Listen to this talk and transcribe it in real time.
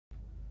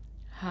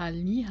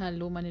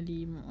Hallihallo meine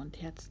Lieben und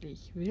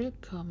herzlich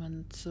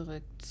willkommen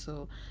zurück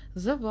zu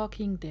The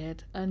Walking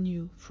Dead: A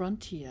New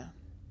Frontier.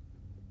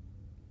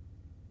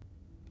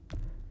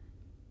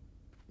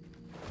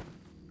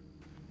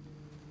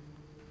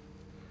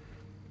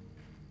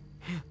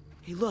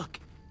 Hey,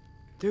 look.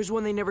 There's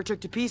one they never took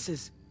to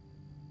pieces.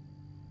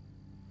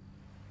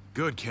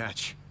 Good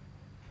catch.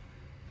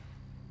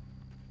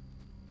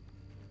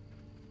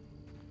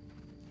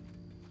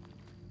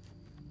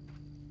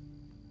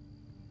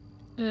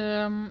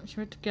 Ich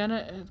möchte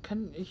gerne,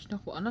 kann ich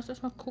noch woanders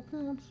erstmal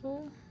gucken und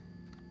so?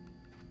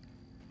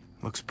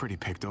 Looks pretty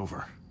picked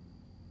over.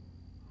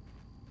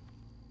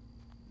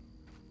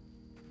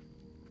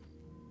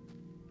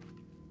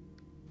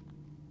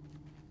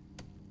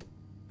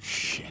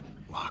 Shit,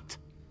 locked.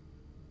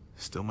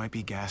 Still might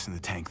be gas in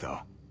the tank though.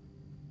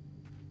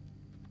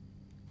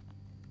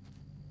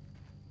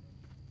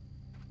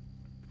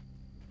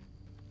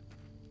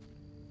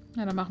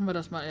 Ja, dann machen wir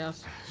das mal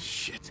erst.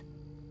 Shit.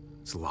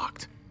 It's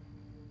locked.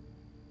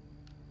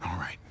 All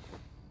right.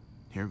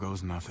 Here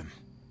goes nothing.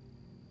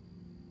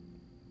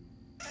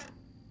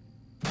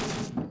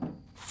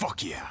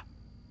 Fuck yeah.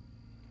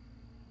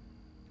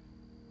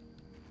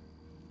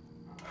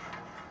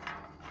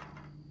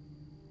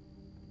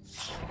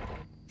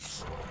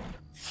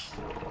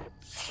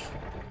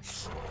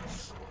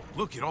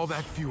 Look at all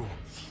that fuel.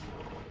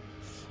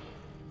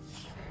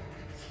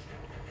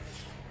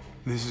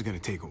 This is gonna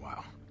take a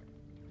while.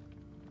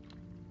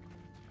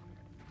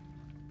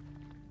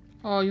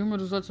 Oh Junge,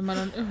 du sollst in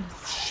meiner...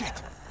 Shit.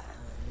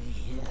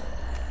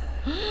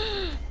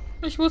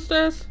 Ich wusste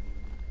es.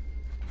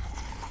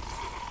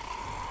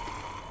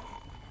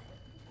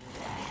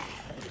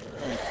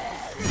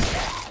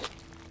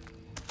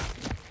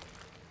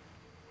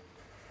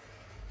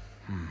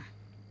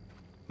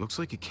 Looks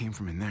like it came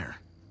from in there.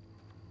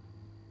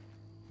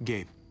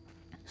 Gabe,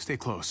 stay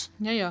close.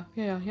 Ja.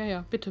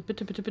 Bitte.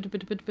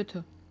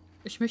 Bitte.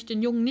 Ich möchte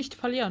den Jungen nicht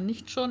verlieren.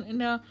 Nicht schon in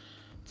der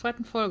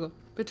zweiten Folge.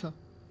 Bitte.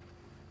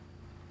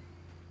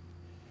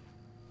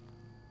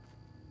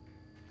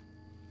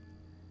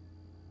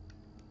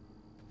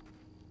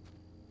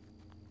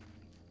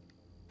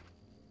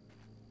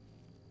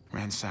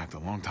 Ransacked a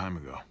long time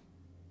ago.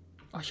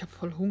 Oh, ich hab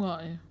voll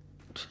Hunger, ey.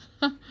 Ich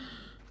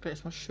will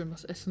erstmal schön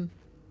was essen.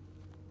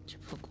 Ich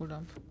hab voll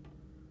Kohldampf.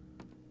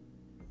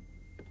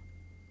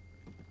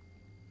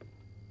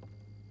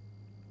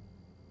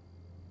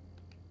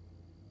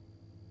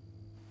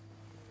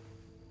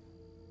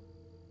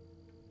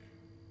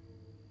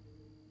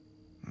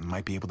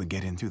 Might be able to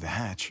get in through the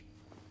hatch.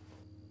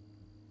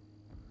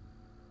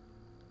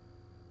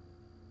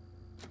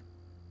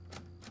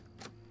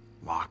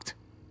 Locked.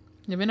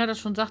 Ja, wenn er das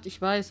schon sagt, ich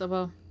weiß,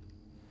 aber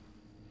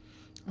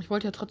ich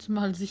wollte ja trotzdem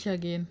mal sicher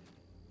gehen.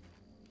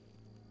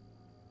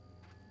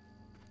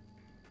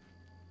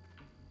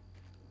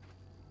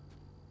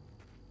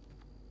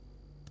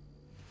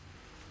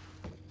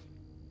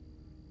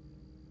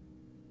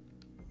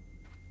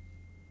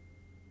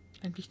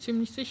 Eigentlich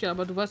ziemlich sicher,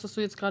 aber du weißt, dass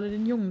du jetzt gerade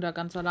den Jungen da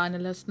ganz alleine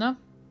lässt, ne?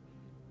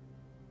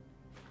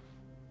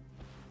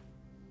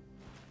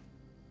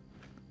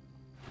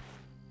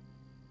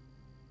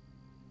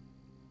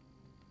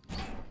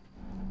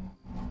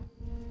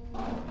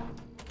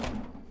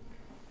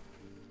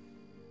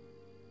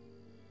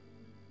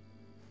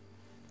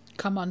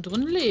 Kann man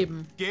drin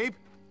leben. Gabe,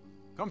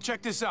 come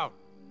check this out.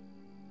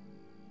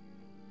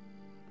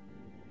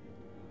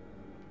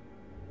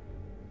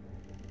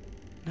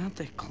 Not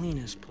the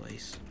cleanest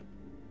place.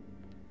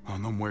 Oh,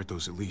 no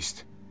muertos at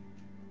least.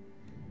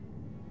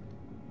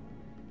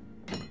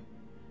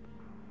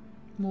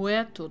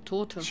 Muerto,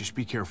 Tote. Just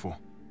be careful.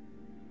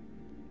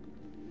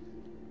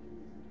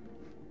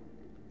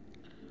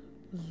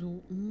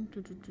 So,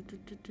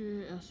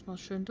 erstmal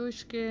schön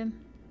durchgehen.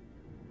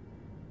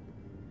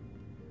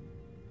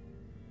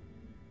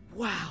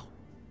 Wow,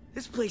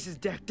 this place is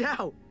decked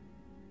out.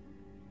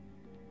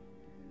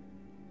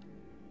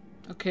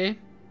 Okay.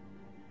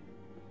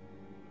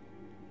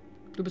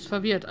 Du bist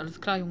verwirrt,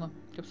 alles klar, Junge.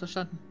 Ich hab's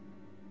verstanden.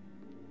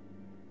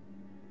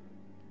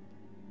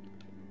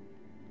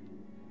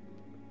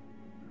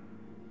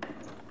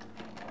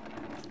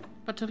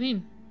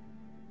 Batterien.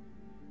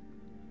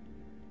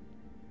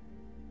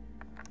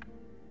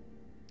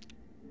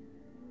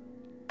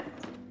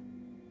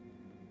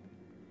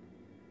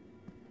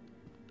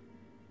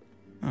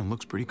 Oh,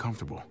 looks pretty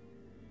comfortable.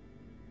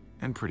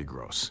 And pretty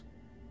gross.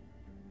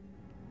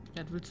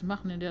 Ja, was willst du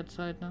machen in der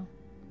Zeit, ne?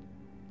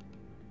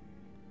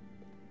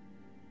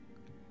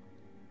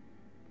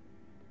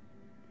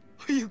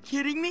 Are you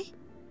kidding me?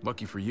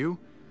 Lucky for you,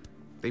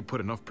 they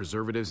put enough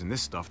preservatives in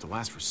this stuff to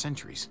last for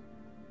centuries.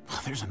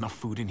 There's enough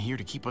food in here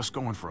to keep us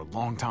going for a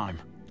long time.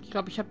 Ich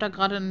glaube, ich habe da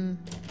gerade einen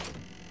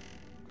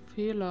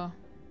Fehler.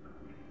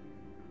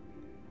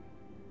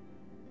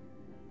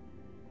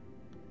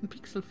 Ein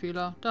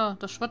Pixelfehler. Da,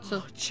 das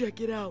Schwarze. Oh, check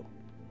it out.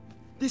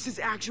 This is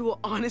actual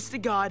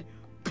honest-to-God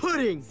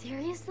pudding.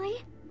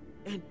 Seriously?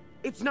 And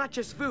it's not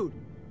just food.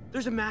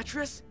 There's a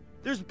mattress.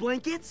 There's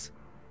blankets.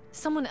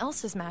 Someone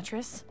else's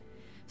mattress.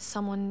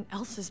 someone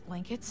else's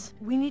blankets.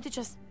 We need to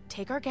just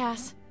take our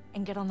gas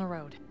and get on the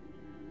road.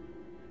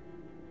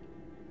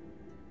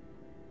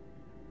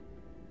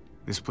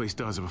 This place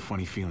does have a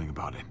funny feeling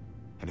about it.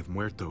 And if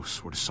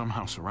muertos were to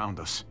somehow surround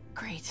us...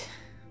 Great.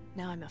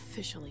 Now I'm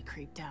officially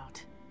creeped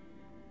out.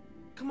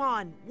 Come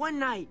on, one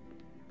night.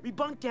 We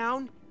bunk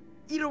down,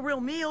 eat a real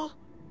meal.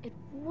 It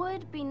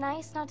would be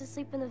nice not to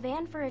sleep in the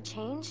van for a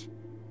change.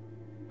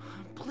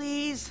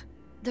 Please?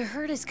 The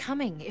herd is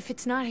coming, if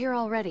it's not here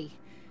already.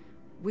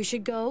 We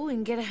should go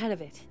and get ahead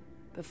of it,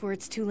 before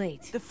it's too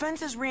late. The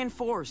fence is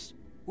reinforced.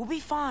 We'll be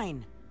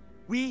fine.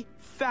 We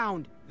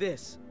found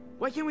this.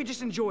 Why can't we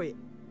just enjoy it?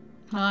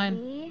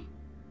 Nein.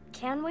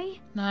 Can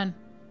we? Nein.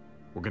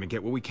 We're gonna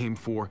get what we came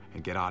for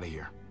and get out of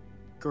here.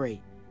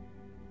 Great.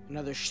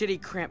 Another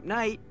shitty cramped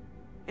night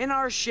in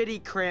our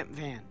shitty cramped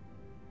van.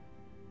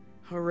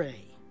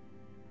 Hooray.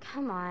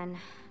 Come on.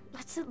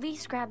 Let's at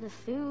least grab the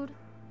food.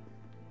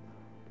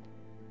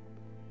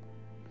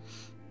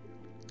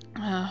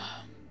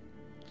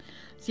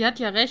 Sie hat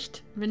ja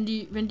recht. Wenn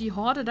die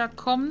Horde da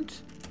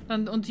kommt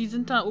und sie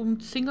sind da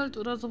umzingelt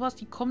oder sowas,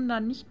 die kommen da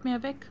nicht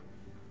mehr weg.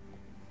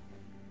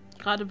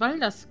 Gerade weil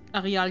das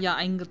Areal ja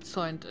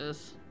eingezäunt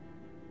ist.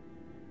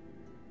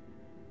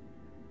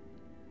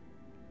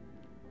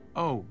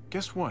 Oh,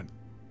 guess what?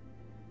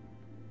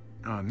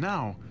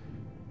 Now...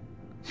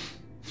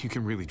 you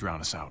can really drown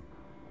us out.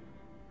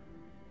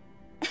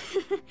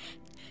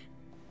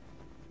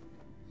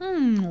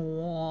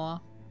 Oh.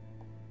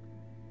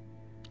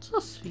 So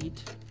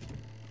sweet.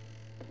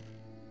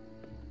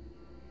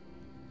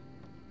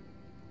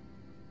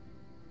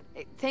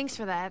 Hey, thanks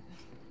for that.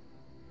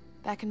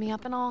 Backing me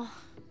up and all.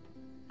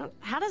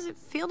 How does it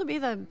feel to be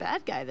the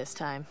bad guy this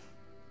time?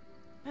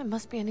 It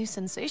must be a new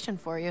sensation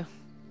for you.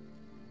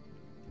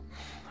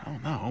 I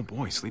don't know. Oh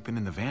boy, sleeping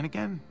in the van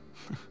again?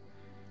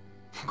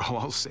 All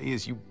I'll say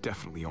is you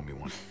definitely owe me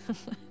one.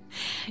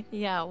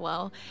 Yeah,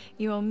 well,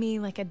 you owe me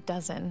like a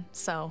dozen,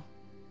 so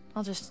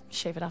I'll just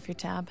shave it off your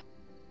tab.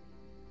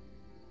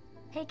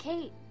 Hey,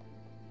 Kate.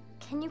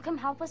 Can you come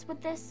help us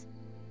with this?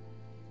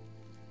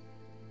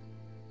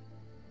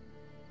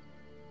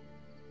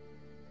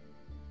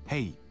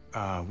 Hey,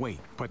 wait,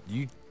 but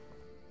you...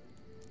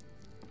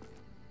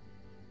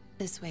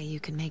 This way you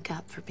can make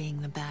up for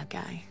being the bad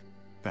guy.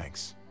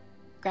 Thanks.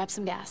 Grab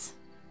some gas.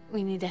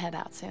 We need to head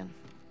out soon.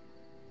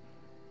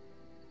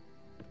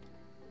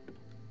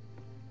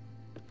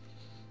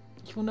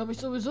 Ich wundere mich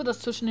sowieso, dass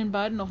zwischen den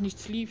beiden noch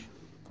nichts lief.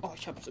 Oh,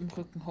 ich hab's im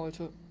Rücken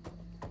heute.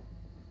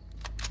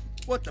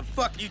 What the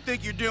fuck you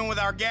think you're doing with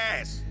our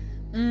gas?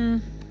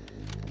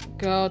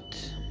 God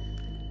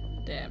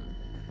damn.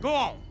 Go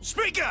on,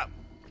 speak up!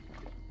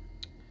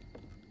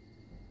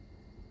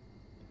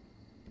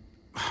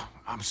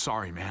 I'm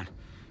sorry, man.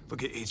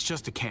 Look, it's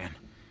just a can.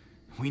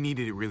 We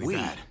needed it really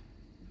bad.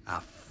 I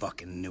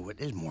fucking knew it.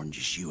 There's more than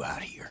just you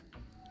out here.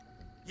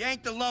 You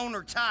ain't the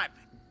loner type.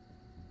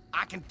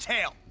 I can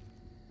tell.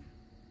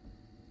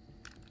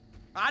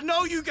 I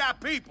know you got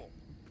people.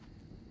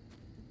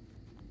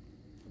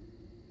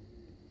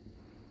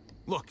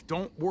 Look,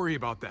 don't worry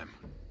about them.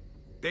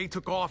 They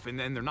took off and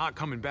then they're not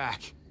coming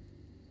back.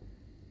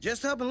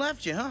 Just up and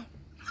left you, huh?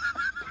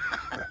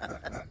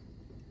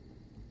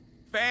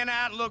 Fan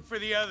out and look for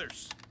the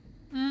others.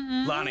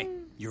 Lonnie,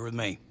 you're with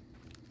me.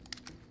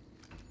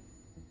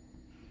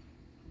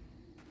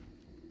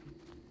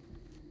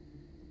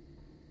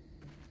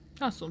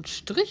 Ah, so ein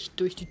Strich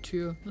durch die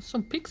Tür. Das ist so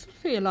ein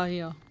Pixelfehler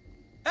hier.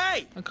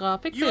 Hey! Ein You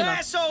Grafikfehler.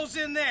 assholes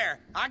in there!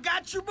 I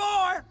got your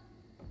boy!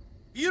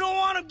 You don't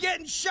want him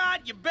getting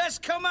shot, you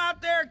best come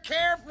out there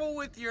careful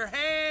with your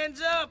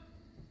hands up.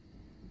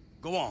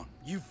 Go on,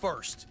 you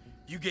first.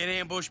 You get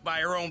ambushed by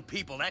your own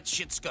people, that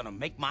shit's gonna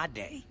make my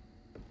day.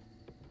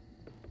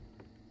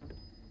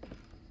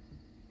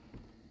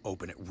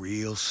 Open it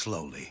real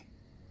slowly.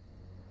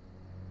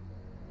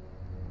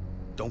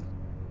 Don't...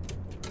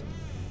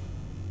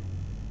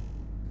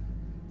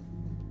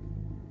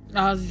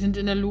 Ah, sie sind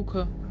in der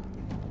Luke.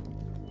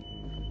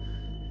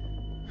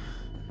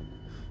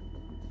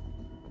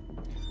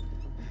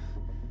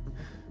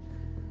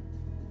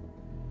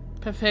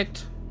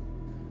 Perfekt.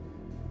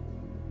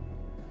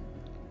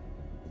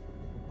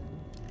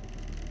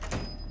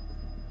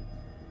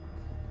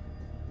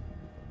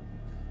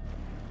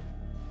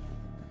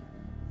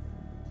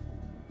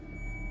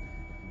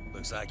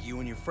 Looks like you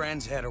and your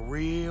friends had a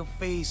real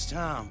feast,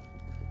 huh?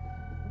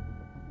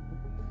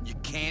 You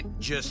can't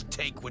just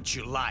take what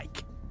you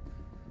like.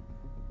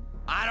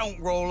 I don't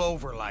roll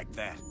over like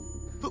that.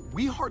 Look,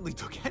 we hardly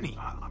took any.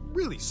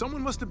 Really,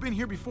 someone must have been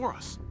here before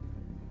us.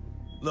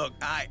 Look,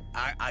 I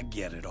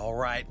get it, all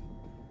right?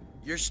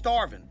 You're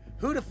starving.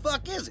 Who the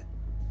fuck is it?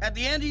 At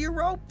the end of your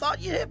rope,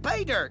 thought you hit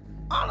pay dirt.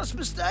 Honest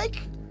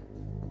mistake.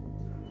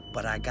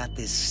 But I got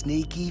this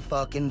sneaky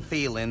fucking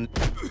feeling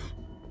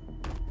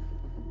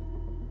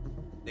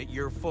that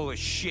you're full of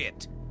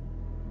shit.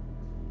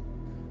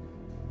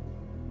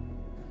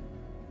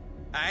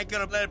 I ain't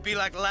gonna let it be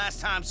like the last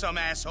time some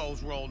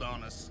assholes rolled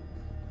on us.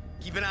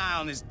 Keep an eye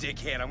on this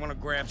dickhead. I wanna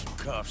grab some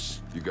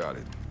cuffs. You got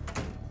it.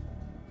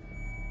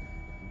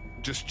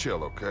 Just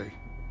chill, okay?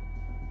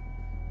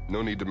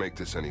 No need to make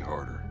this any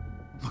harder.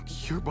 Look,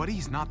 your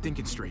buddy's not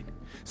thinking straight.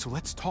 So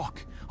let's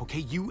talk, okay?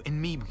 You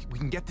and me, we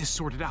can get this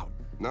sorted out.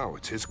 No,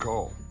 it's his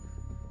call.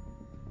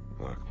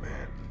 Look,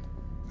 man,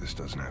 this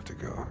doesn't have to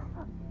go.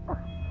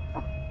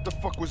 The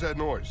fuck was that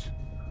noise?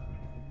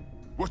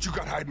 What you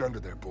got hiding under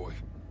there, boy?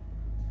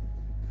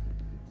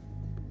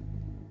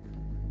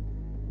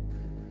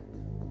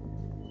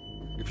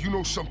 If you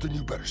know something,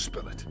 you better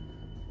spill it.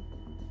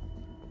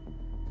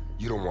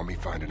 You don't want me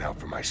finding out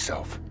for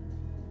myself.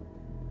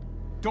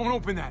 Don't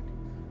open that.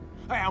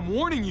 Hey, I'm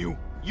warning you.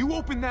 You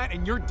open that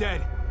and you're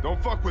dead.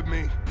 Don't fuck with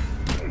me.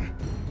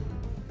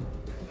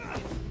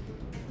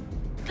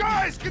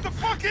 Guys, get the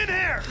fuck in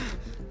here!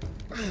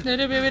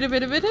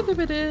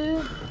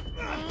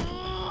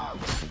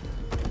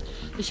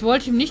 Ich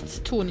wollte ihm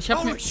nichts tun. Ich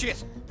habe mir...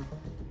 shit!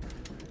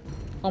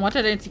 Warum hat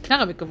er denn jetzt die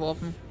Knarre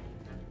weggeworfen?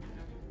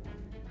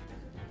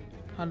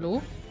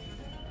 Hallo?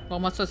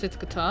 Warum hast du das jetzt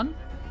getan?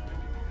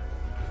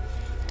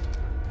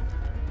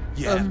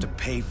 You have to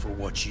pay for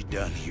what you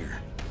done here.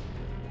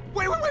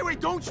 Wait,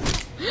 don't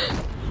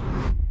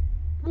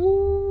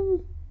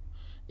you...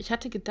 Ich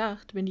hatte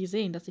gedacht, wenn die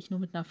sehen, dass ich nur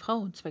mit einer Frau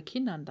und 2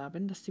 Kindern da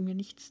bin, dass die mir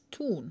nichts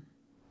tun.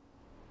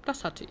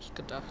 Das hatte ich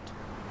gedacht.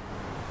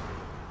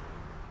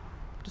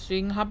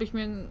 Deswegen habe ich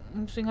mir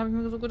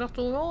so gedacht,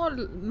 so, ja,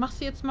 mach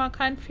sie jetzt mal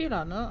keinen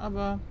Fehler, ne?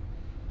 Aber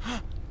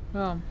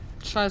ja,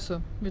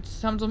 scheiße.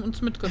 Jetzt haben sie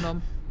uns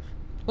mitgenommen.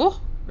 Oh,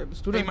 wer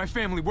bist du denn? Hey, my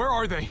family, where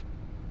are they?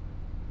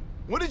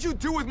 What did you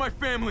do with my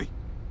family?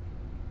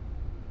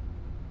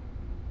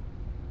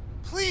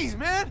 Please,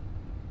 man!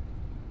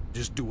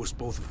 Just do us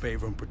both a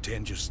favor and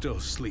pretend you're still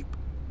asleep.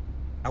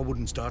 I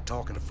wouldn't start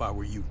talking if I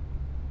were you.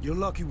 You're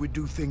lucky we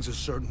do things a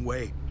certain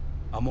way.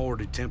 I'm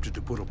already tempted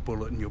to put a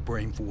bullet in your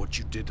brain for what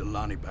you did to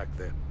Lonnie back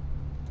there.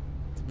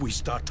 If we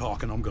start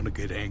talking, I'm gonna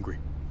get angry.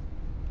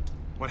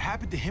 What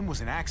happened to him was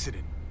an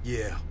accident.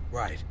 Yeah,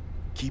 right.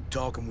 Keep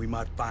talking, we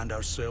might find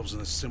ourselves in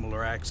a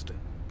similar accident.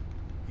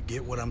 You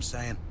get what I'm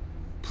saying?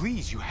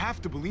 Please, you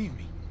have to believe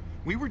me.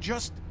 We were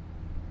just...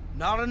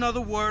 Not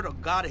another word, or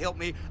God help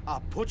me, I'll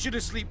put you to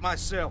sleep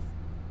myself.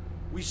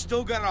 We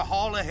still got a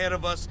haul ahead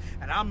of us,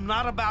 and I'm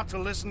not about to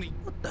listen to you.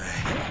 What the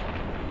hell?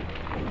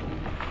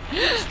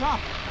 Stop!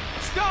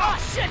 Stop! Oh,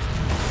 shit!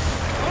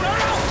 Oh, no,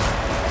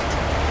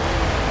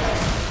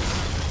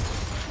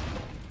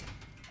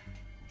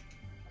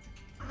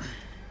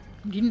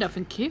 no! Die denn da für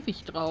einen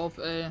Käfig drauf,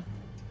 ey?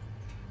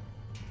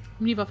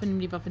 Nimm die Waffe, nimm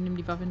die Waffe, nimm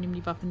die Waffe, nimm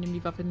die Waffe, nimm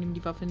die Waffe, nimm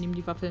die Waffe, nimm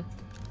die Waffe.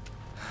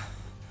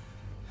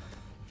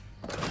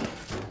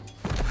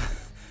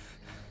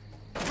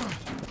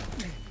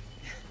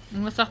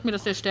 Und was sagt mir,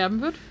 dass der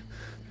sterben wird?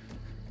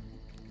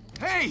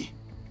 Hey!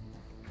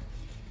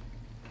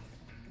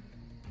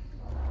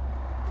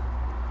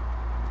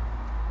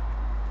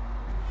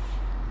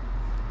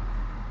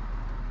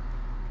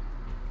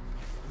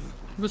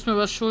 Du bist mir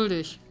was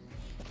schuldig.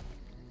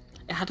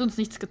 Er hat uns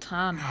nichts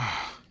getan.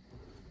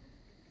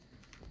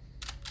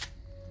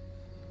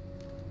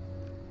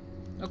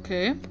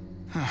 Okay.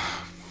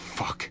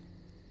 Fuck.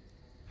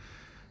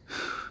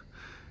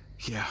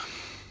 Yeah.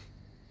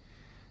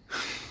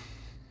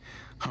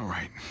 All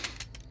right.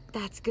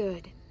 That's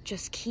good.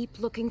 Just keep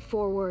looking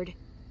forward.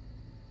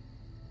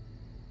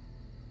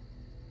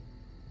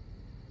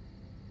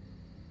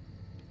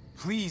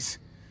 Please.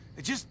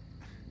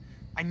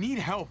 I need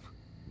help.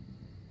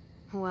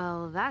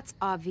 Well, that's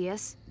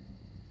obvious.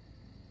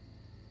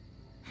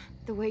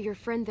 The way your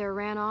friend there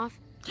ran off,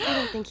 I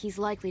don't think he's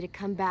likely to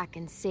come back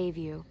and save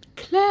you.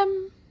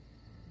 Clem.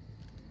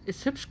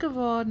 Ist hübsch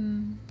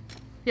geworden.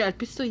 Wie alt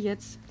bist du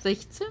jetzt?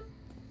 16?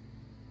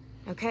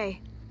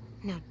 Okay.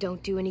 Now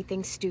don't do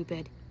anything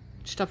stupid.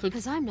 Staffel...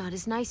 Because I'm not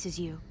as nice as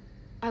you.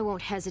 I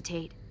won't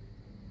hesitate.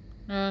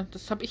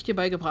 das habe ich dir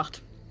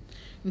beigebracht.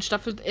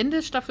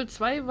 Ende Staffel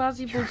 2 war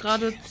sie wohl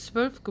gerade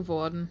 12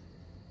 geworden.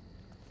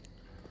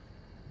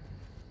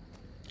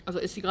 Also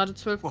ist sie gerade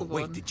 12 geworden.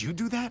 Wait, did you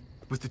do that?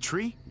 With the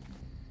tree?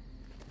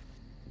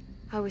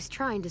 I was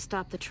trying to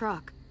stop the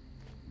truck.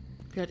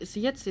 Wie alt ist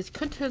sie jetzt? Ich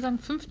könnte sagen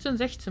 15,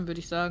 16 würde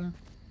ich sagen.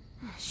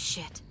 Oh,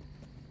 shit.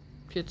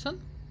 14?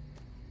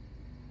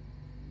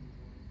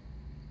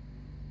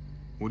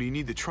 What do you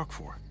need the truck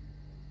for?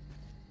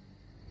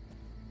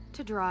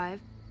 To drive.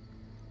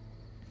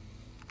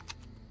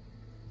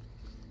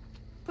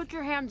 Put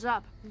your hands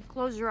up and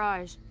close your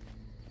eyes.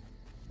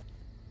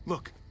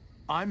 Look,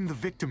 I'm the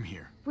victim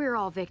here. We're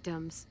all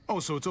victims.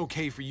 Oh, so it's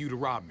okay for you to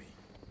rob me?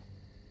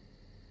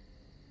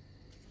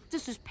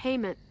 This is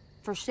payment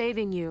for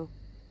saving you.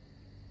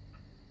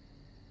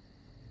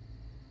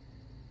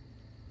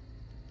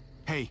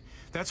 Hey,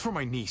 that's for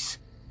my niece.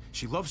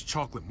 She loves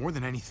chocolate more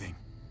than anything.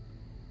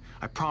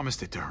 I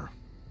promised it to her.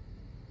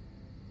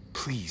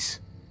 Please.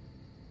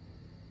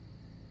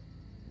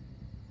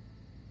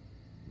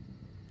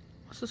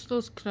 Was ist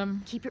los,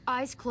 Clem? Keep your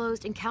eyes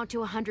closed and count to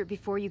 100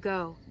 before you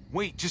go.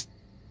 Wait, just...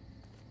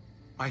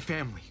 My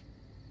family.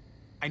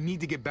 I need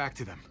to get back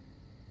to them.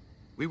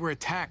 We were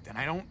attacked, and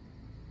I don't...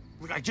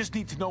 Look, I just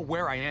need to know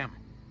where I am.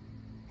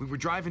 We were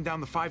driving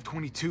down the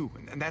 522,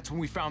 and that's when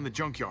we found the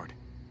junkyard.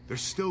 They're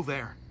still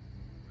there.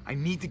 I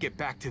need to get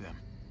back to them.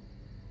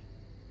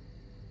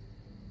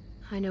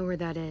 I know where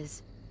that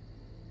is.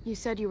 You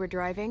said you were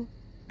driving?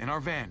 In our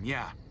van,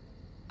 yeah.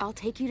 I'll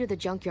take you to the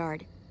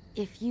junkyard,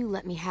 if you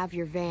let me have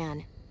your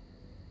van.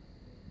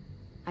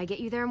 I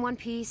get you there in one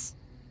piece,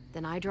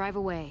 then I drive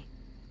away.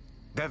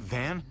 That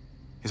van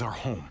is our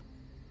home.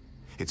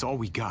 It's all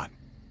we got.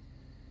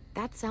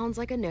 That sounds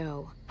like a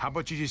no. How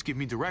about you just give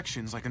me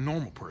directions like a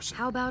normal person?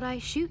 How about I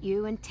shoot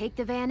you and take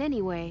the van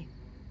anyway?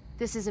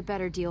 This is a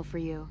better deal for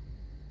you.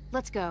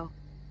 Let's go.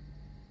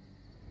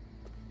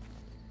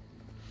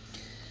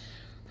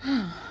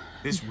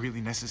 This really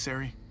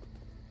necessary?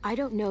 I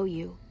don't know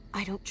you.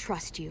 I don't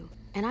trust you.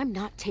 And I'm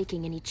not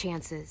taking any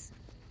chances.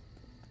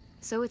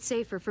 So it's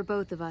safer for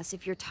both of us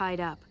if you're tied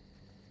up.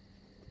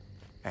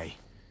 Hey,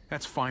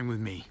 that's fine with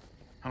me.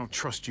 I don't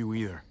trust you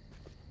either.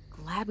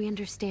 Glad we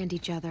understand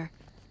each other.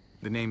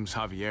 The name's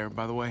Javier,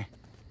 by the way.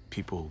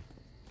 People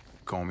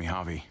call me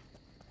Javi.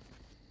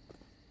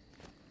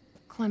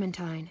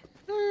 Clementine.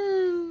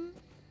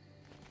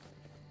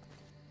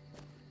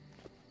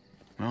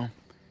 Well,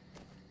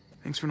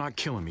 thanks for not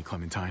killing me,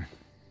 Clementine.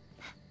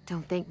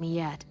 Don't thank me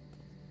yet.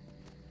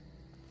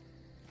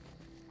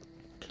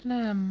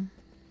 Clem.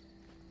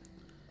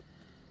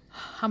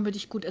 Haben wir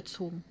dich gut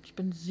erzogen. Ich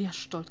bin sehr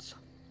stolz.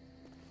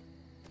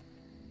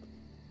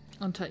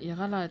 Unter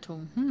ihrer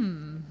Leitung.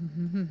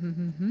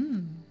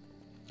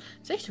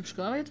 Ist echt hübsch,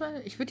 aber jetzt,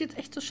 ich würde jetzt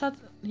echt so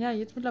ja,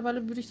 jetzt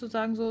mittlerweile würde ich so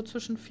sagen, so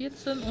zwischen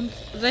 14 und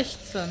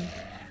 16.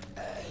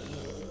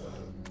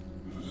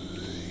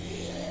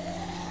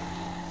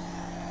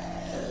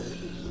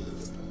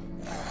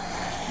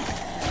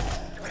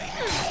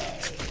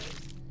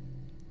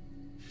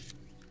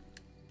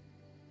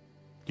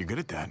 You're good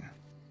at that.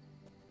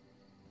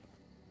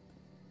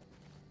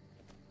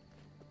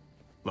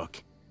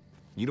 Look,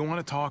 you don't want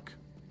to talk?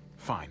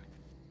 Fine.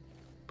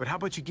 But how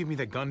about you give me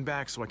that gun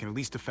back so I can at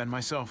least defend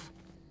myself?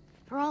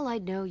 For all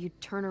I'd know, you'd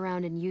turn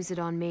around and use it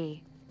on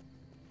me.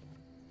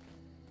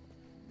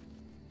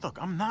 Look,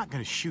 I'm not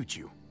gonna shoot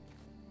you.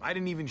 I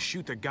didn't even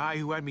shoot the guy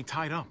who had me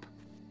tied up.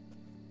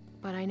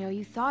 But I know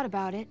you thought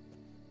about it.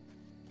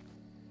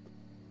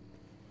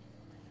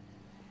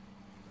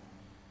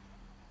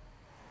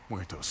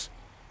 Muertos.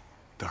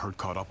 The herd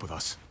caught up with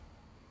us.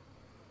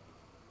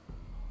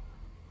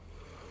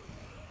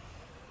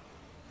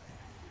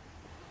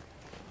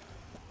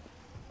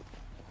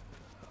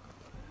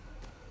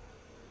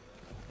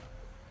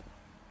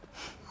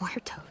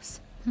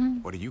 Muertos.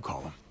 What do you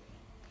call them?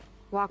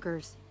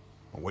 Walkers.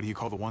 Or what do you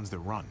call the ones that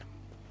run?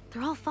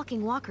 They're all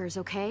fucking walkers,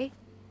 okay?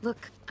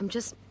 Look, I'm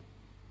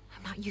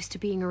not used to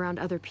being around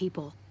other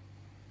people.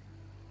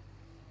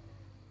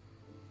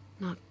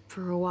 Not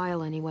for a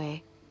while,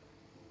 anyway.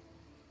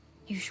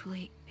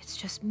 Usually, it's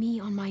just me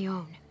on my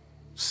own.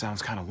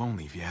 Sounds kind of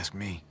lonely if you ask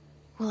me.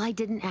 Well, I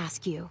didn't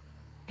ask you.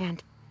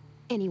 And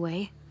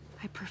anyway,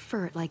 I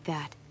prefer it like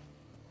that.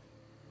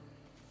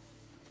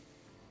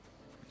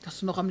 Dass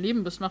du noch am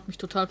Leben bist, macht mich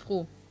total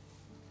froh.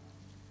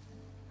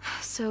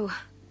 So,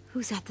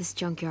 who's at this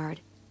junkyard?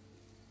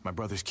 My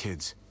brother's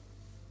kids.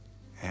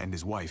 And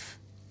his wife.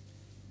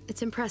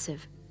 It's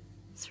impressive,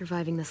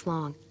 surviving this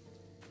long.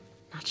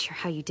 Not sure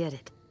how you did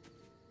it.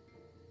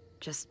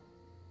 Just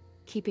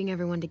keeping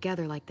everyone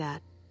together like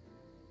that.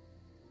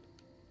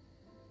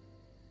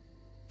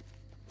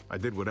 I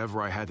did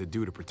whatever I had to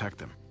do to protect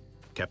them.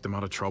 Kept them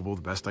out of trouble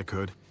the best I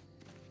could.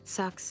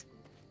 Sucks.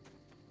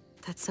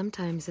 That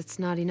sometimes it's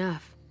not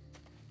enough.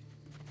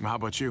 How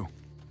about you?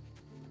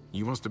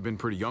 You must have been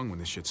pretty young when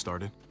this shit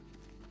started.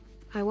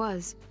 I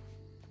was.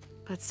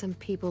 But some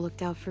people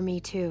looked out for me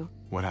too.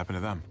 What happened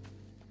to them?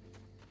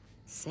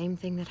 Same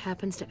thing that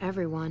happens to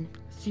everyone.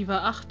 Sie war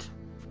 8,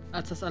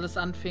 als das alles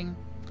anfing.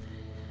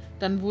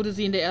 Dann wurde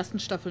sie in der ersten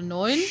Staffel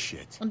 9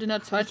 Shit. und in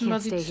der zweiten war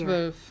sie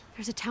 12.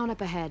 There's a town up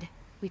ahead.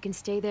 We can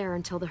stay there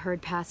until the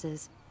herd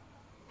passes.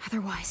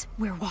 Otherwise,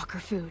 we're walker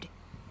food.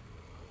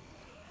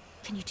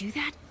 Can you do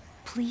that?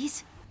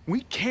 Please?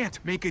 We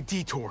can't make a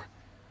detour.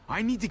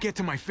 I need to get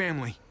to my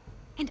family.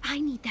 And I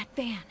need that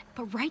van.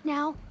 But right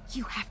now,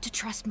 you have to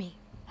trust me.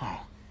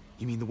 Oh,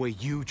 you mean the way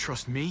you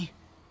trust me?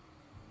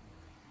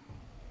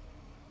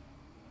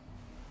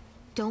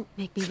 Don't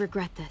make me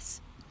regret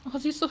this. Oh,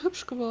 sie ist so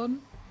hübsch geworden.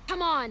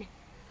 Come on!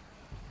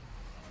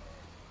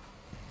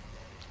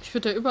 Ich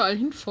würde da überall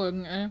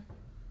hinfolgen, ey.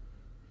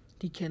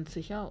 Die kennt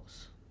sich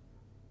aus.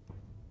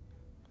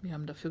 Wir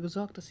haben dafür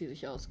gesorgt, dass sie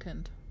sich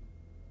auskennt.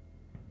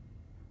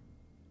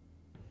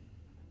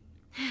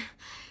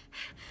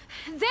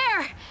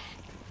 There!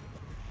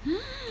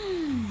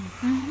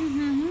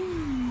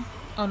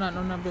 Oh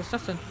nein, wer ist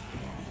das denn?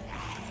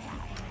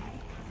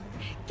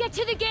 Get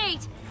to the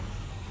gate!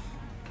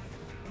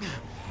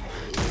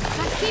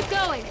 Just keep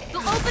going.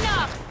 They'll open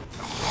up!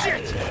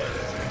 Shit!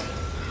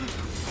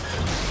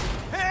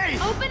 Hey!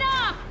 Open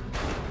up!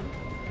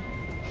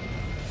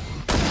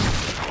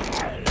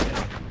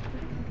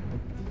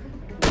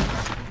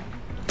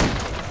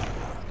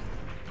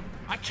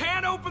 I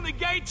can't open the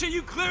gate till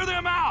you clear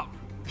them out.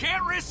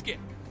 Can't risk it.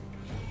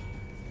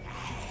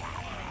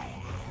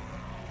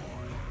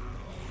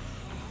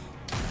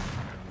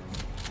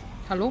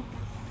 Hallo?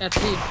 RT.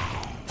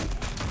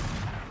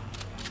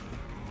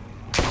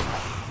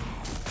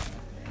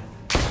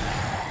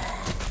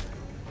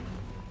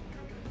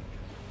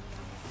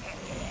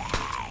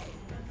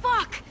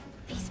 Fuck!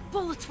 These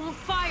bullets won't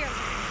fire!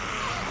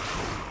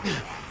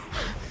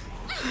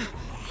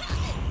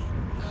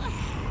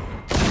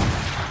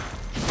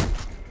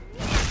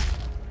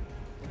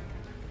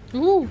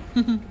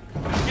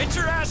 Get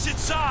your ass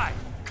inside!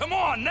 Come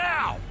on,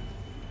 now!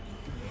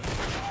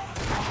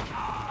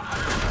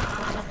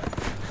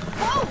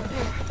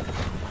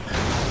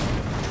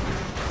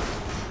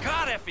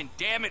 God effing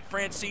damn it,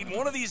 Francine.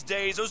 One of these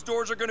days, those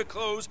doors are gonna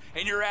close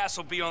and your ass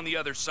will be on the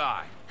other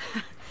side.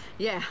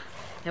 Yeah,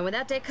 and when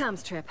that day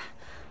comes, Trip,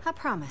 I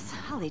promise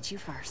I'll eat you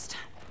first.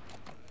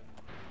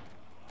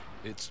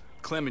 It's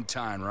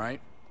Clementine,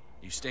 right?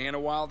 You staying a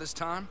while this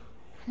time?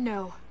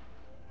 No.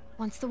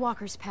 Once the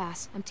walkers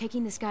pass, I'm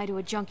taking this guy to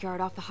a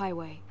junkyard off the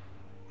highway.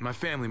 My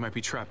family might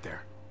be trapped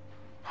there,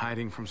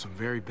 hiding from some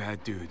very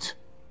bad dudes.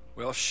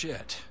 Well,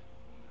 shit.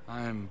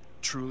 I'm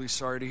truly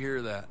sorry to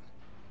hear that.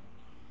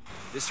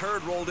 This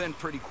herd rolled in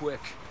pretty quick.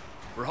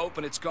 We're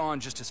hoping it's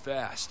gone just as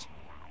fast.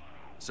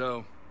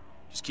 So,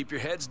 just keep your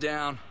heads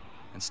down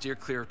and steer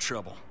clear of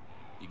trouble.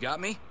 You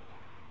got me?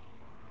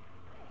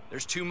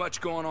 There's too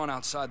much going on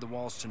outside the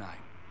walls tonight.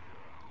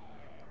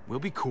 We'll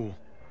be cool.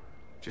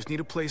 Just need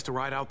a place to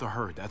ride out the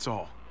herd, that's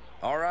all.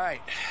 All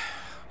right.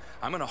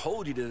 I'm gonna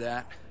hold you to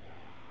that.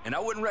 And I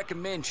wouldn't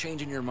recommend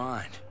changing your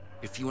mind.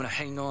 If you want to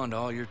hang on to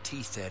all your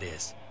teeth, that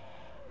is.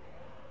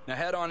 Now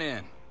head on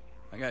in.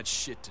 I got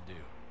shit to do.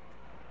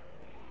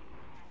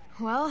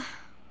 Well,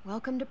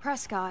 welcome to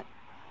Prescott.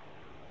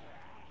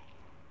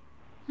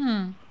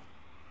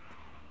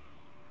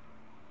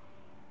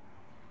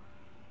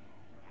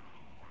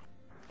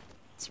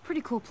 It's a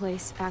pretty cool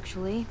place,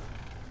 actually.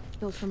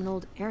 Built from an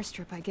old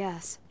airstrip, I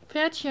guess.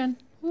 Pferdchen.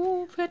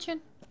 Pferdchen.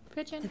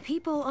 Pferdchen. The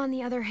people, on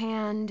the other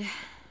hand,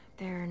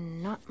 they're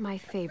not my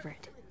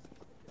favorite.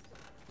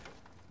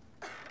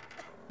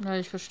 Na,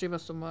 ich verstehe,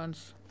 was du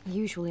meinst.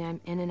 Usually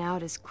I'm in and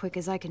out as quick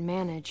as I can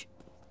manage.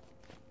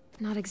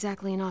 Not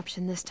exactly an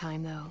option this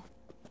time, though.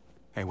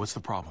 Hey, what's the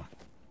problem?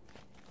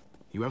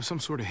 You have some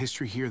sort of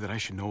history here that I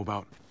should know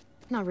about?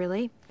 Not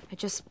really.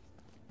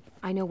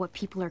 I know what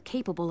people are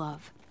capable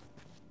of.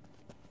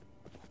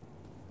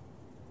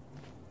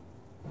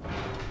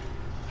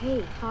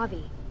 Hey,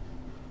 Javi.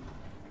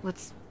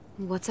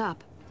 What's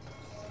up?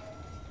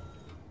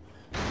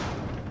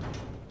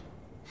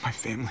 My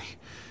family.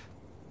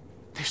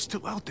 They're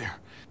still out there.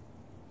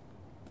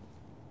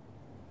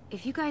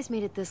 If you guys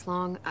made it this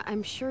long,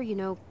 I'm sure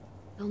you'll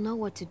know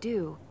what to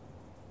do.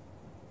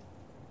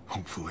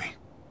 Hopefully.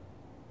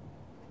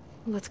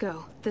 Let's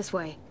go. This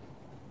way.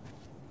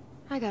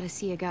 I gotta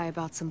see a guy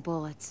about some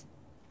bullets.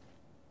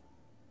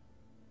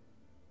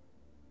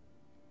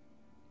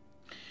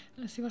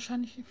 Dann ist sie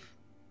wahrscheinlich...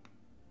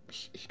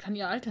 Ich kann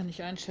ihr Alter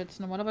nicht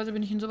einschätzen. Normalerweise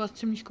bin ich in sowas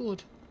ziemlich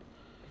gut.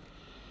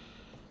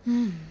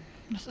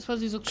 Das ist, weil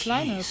sie so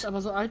klein ist,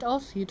 aber so alt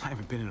aussieht. I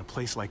haven't been in a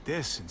place like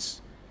this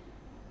since...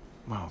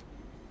 Well,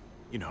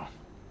 you know...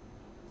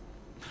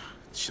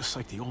 It's just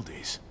like the old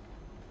days.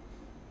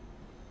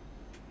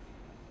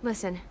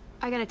 Listen,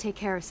 I gotta take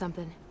care of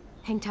something.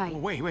 Hang tight.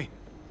 Well, wait.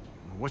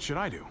 What should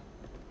I do?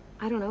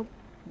 I don't know.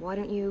 Why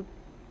don't you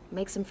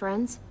make some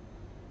friends?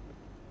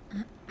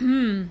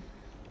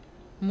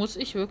 Muss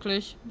ich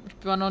wirklich?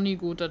 Ich war noch nie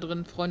gut da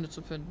drin, Freunde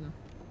zu finden.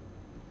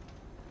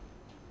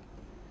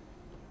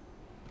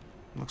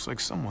 Looks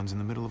like someone's in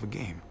the middle of a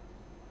game.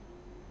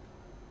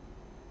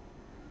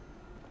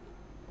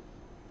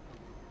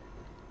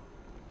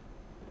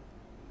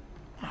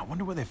 I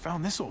wonder where they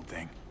found this old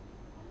thing.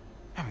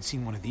 Haven't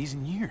seen one of these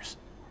in years.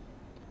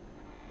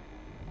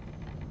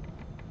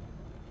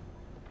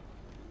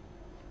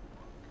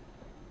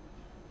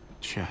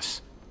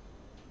 Chess.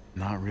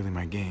 Not really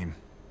my game.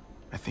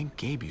 I think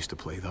Gabe used to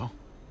play, though.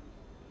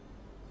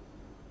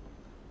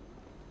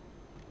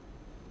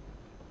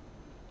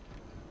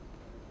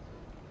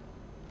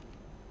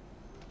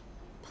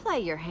 Play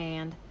your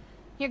hand.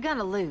 You're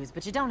gonna lose,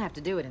 but you don't have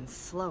to do it in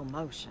slow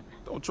motion.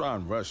 Don't try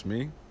and rush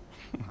me.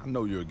 I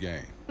know your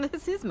game.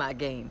 This is my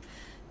game.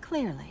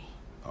 Clearly.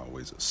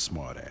 Always a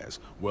smart ass.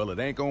 Well, it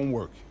ain't gonna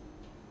work.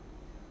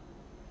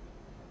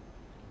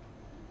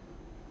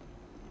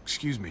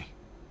 Excuse me.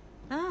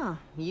 Oh,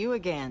 you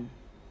again.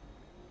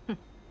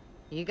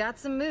 You got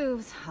some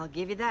moves, I'll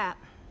give you that.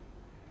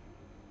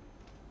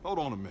 Hold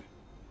on a minute.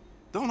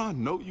 Don't I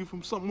know you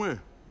from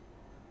somewhere?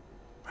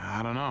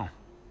 I don't know.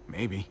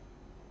 Maybe.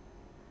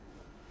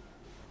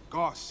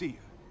 Garcia.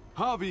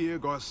 Javier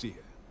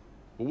Garcia.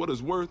 For what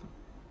it's worth,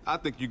 I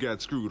think you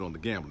got screwed on the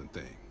gambling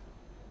thing.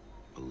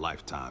 A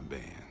lifetime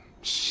ban.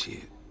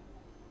 Shit.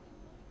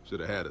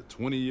 Should have had a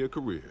 20-year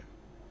career.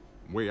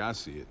 The way I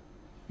see it,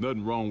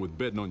 nothing wrong with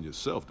betting on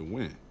yourself to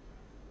win.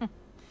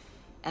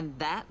 And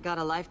that got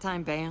a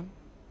lifetime ban?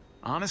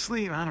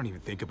 Honestly, I don't even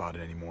think about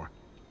it anymore.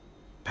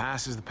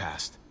 Past is the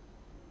past.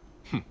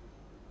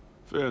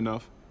 Fair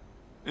enough.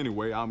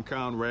 Anyway, I'm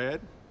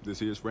Conrad. This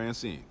here's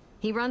Francine.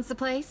 He runs the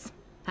place?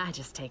 I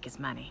just take his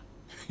money.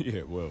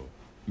 Yeah, well,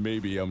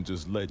 Maybe I'm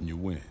just letting you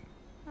win.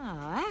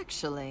 Oh,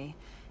 actually,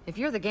 if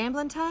you're the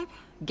gambling type,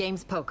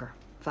 game's poker.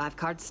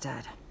 5-card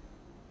stud.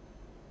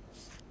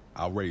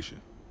 I'll race you.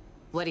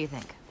 What do you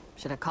think?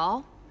 Should I call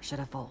or should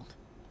I fold?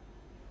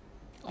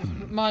 Oh,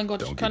 mein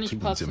Gott, ich Don't kann get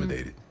nicht too passen.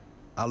 intimidated.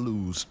 I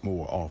lose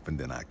more often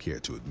than I care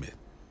to admit.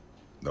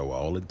 Though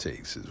all it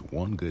takes is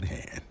one good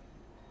hand.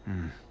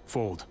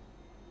 Fold.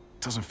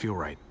 Doesn't feel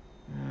right.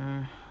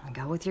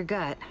 Go with your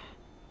gut.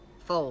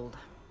 Fold.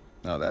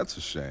 Now that's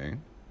a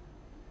shame.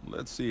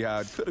 Let's see how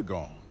it could have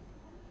gone.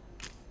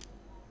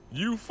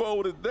 You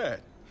folded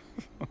that.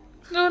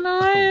 Oh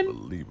nein.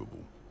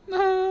 Unbelievable.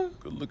 No.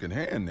 Good looking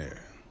hand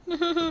there.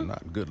 But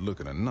not good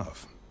looking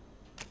enough.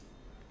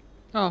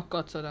 Oh,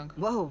 Gott sei Dank.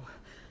 Whoa.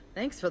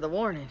 Thanks for the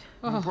warning.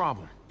 No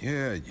problem.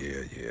 Yeah.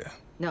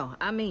 No,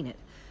 I mean it.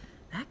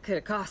 That could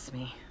have cost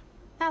me.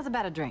 How's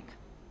about a drink?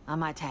 On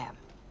my tab.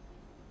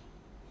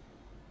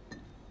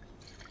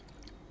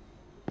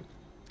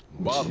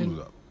 Bottoms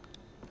up.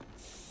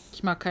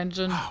 Ich mag keinen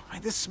Gin. Oh,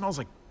 man, this smells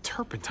like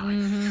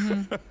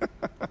turpentine.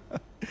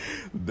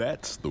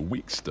 That's the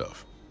weak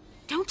stuff.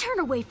 Don't turn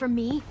away from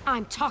me.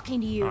 I'm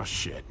talking to you. Oh,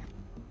 shit.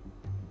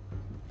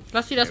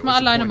 Lass sie das Hey, mal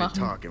what's the alleine point of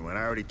machen. talking when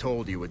I already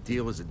told you a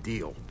deal is a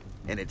deal,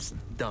 and it's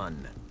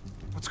done.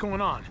 What's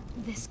going on?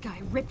 This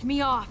guy ripped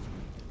me off.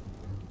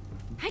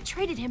 I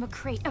traded him a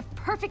crate of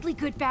perfectly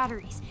good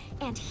batteries,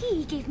 and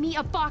he gave me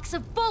a box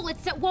of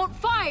bullets that won't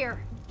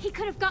fire. He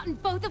could have gotten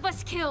both of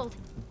us killed.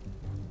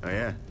 Oh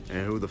yeah?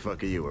 And who the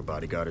fuck are you, a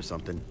bodyguard or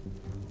something?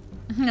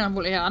 Ja,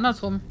 wohl eher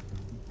andersrum.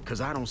 Cause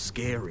I don't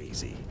scare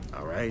easy,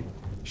 all right?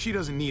 She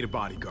doesn't need a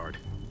bodyguard.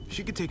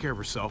 She can take care of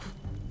herself.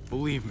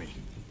 Believe me.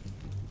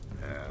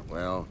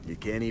 Well, you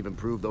can't even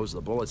prove those are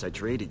the bullets I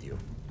traded you.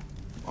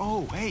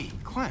 Oh, hey,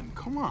 Clem,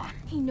 come on.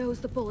 He knows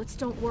the bullets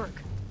don't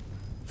work.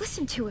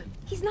 Listen to him.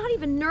 He's not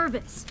even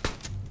nervous.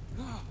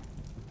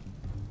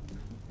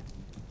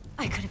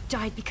 I could have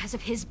died because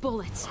of his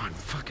bullets.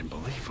 Unfucking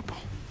believable.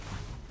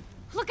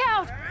 Look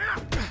out!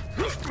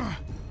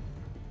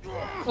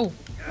 Oh.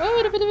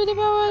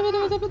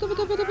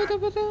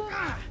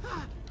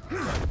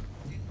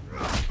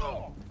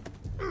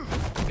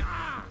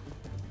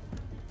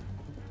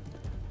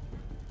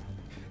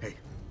 Hey,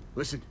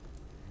 listen.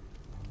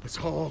 Let's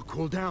all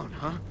cool down,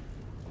 huh?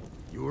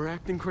 You were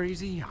acting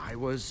crazy, I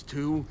was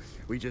too.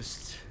 We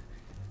just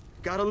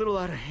got a little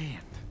out of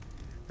hand.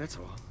 That's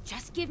all.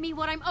 Just give me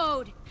what I'm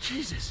owed.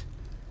 Jesus.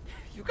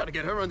 You gotta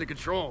get her under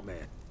control,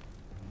 man.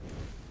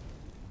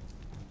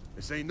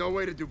 This ain't no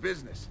way to do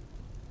business.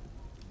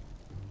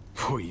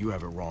 Boy, you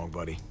have it wrong,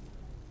 buddy.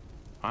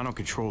 I don't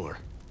control her.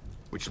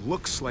 Which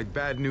looks like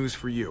bad news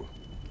for you.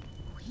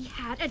 We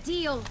had a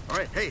deal. All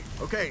right, hey,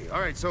 okay,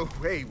 all right, so,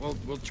 hey,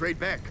 we'll trade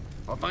back.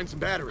 I'll find some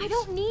batteries. I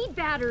don't need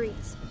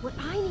batteries. What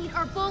I need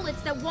are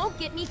bullets that won't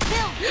get me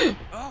killed.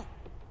 Oh.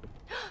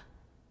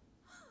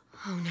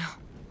 Oh no.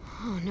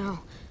 Oh no.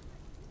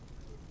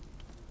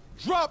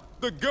 Drop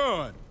the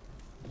gun!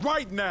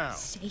 Right now!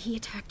 Say he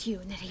attacked you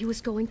and that he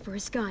was going for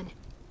his gun.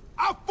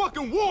 I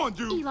fucking warned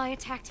you! Eli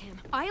attacked him.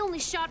 I only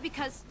shot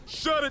because...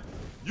 Shut it!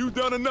 You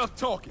done enough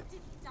talking.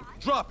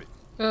 Drop it.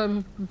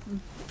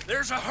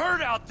 There's a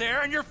herd out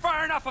there, and you're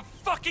firing off a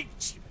fucking...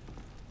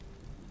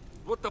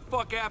 What the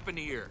fuck happened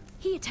here?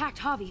 He attacked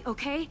Javi,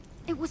 okay?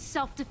 It was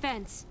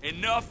self-defense.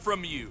 Enough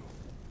from you.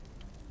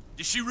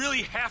 Does she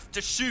really have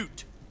to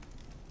shoot?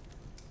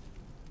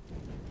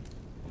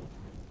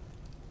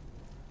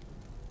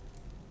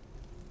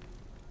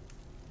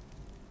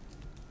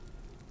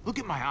 Look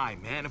at my eye,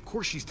 man. Of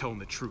course she's telling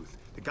the truth.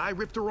 The guy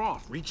ripped her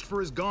off, reached for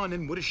his gun,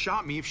 and would have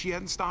shot me if she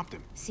hadn't stopped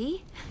him.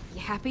 See?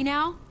 You happy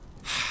now?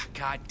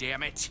 God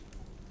damn it.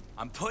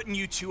 I'm putting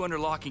you two under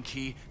lock and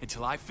key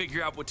until I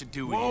figure out what to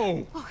do with you.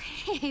 Whoa! Oh,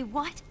 hey,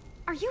 what?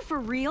 Are you for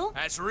real?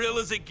 As real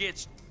as it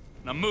gets.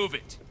 Now move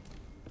it.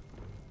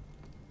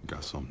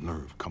 Got some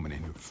nerve coming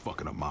in here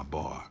fucking up my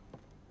bar.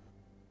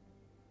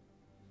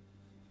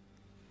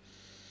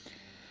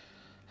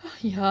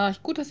 Ja,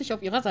 gut, dass ich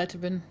auf ihrer Seite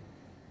bin.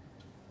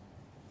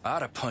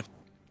 I'd have punched.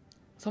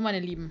 So, meine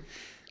Lieben.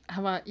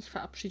 Aber ich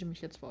verabschiede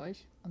mich jetzt bei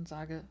euch und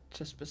sage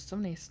Tschüss, bis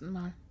zum nächsten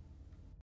Mal.